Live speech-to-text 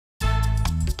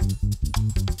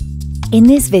In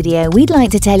this video, we'd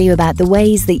like to tell you about the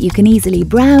ways that you can easily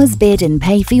browse, bid and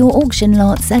pay for your auction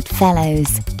lots at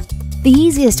Fellows. The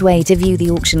easiest way to view the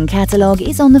auction catalogue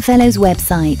is on the Fellows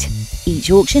website.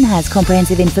 Each auction has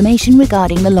comprehensive information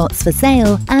regarding the lots for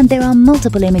sale, and there are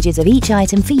multiple images of each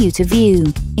item for you to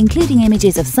view, including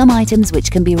images of some items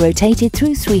which can be rotated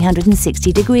through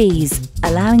 360 degrees,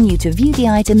 allowing you to view the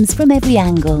items from every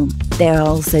angle. There are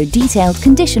also detailed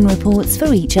condition reports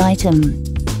for each item.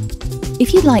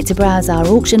 If you'd like to browse our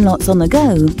auction lots on the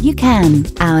go, you can.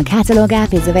 Our catalogue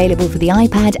app is available for the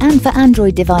iPad and for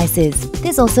Android devices.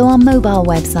 There's also our mobile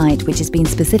website, which has been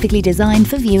specifically designed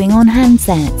for viewing on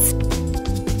handsets.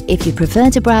 If you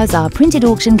prefer to browse our printed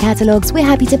auction catalogues, we're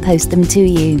happy to post them to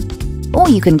you. Or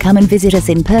you can come and visit us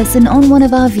in person on one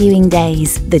of our viewing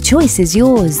days. The choice is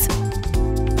yours.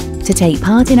 To take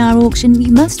part in our auction,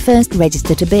 you must first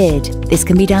register to bid. This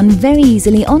can be done very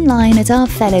easily online at our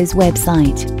Fellows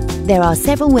website. There are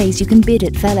several ways you can bid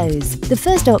at Fellows. The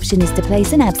first option is to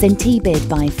place an absentee bid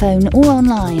by phone or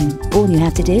online. All you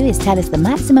have to do is tell us the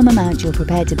maximum amount you're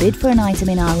prepared to bid for an item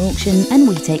in our auction, and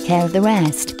we take care of the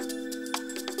rest.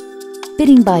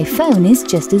 Bidding by phone is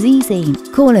just as easy.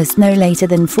 Call us no later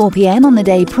than 4 p.m. on the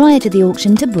day prior to the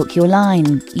auction to book your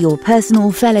line. Your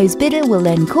personal Fellows bidder will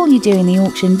then call you during the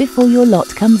auction before your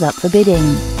lot comes up for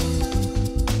bidding.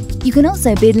 You can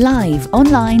also bid live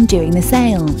online during the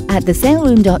sale. At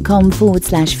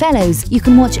thesaleroom.com/fellows, you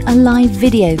can watch a live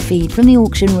video feed from the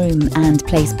auction room and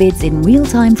place bids in real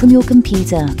time from your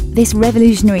computer. This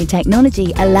revolutionary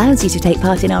technology allows you to take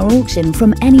part in our auction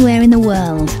from anywhere in the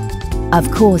world. Of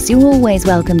course, you're always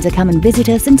welcome to come and visit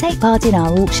us and take part in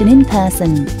our auction in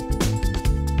person.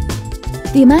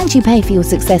 The amount you pay for your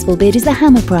successful bid is the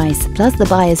hammer price, plus the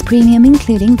buyer's premium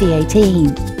including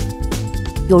VAT.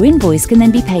 Your invoice can then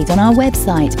be paid on our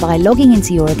website by logging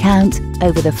into your account,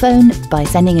 over the phone, by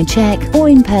sending a cheque, or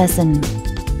in person.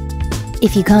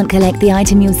 If you can't collect the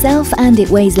item yourself and it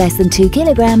weighs less than 2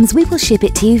 kilograms, we will ship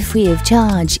it to you free of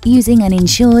charge using an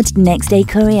insured next-day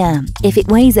courier. If it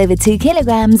weighs over 2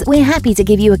 kilograms, we're happy to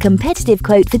give you a competitive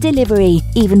quote for delivery,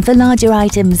 even for larger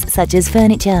items such as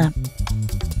furniture.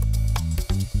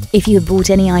 If you have bought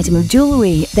any item of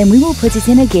jewellery, then we will put it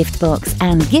in a gift box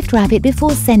and gift wrap it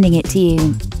before sending it to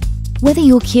you. Whether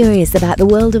you're curious about the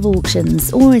world of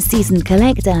auctions or a seasoned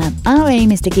collector, our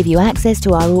aim is to give you access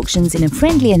to our auctions in a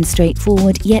friendly and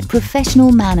straightforward yet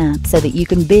professional manner so that you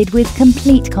can bid with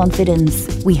complete confidence.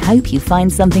 We hope you find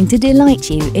something to delight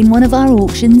you in one of our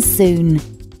auctions soon.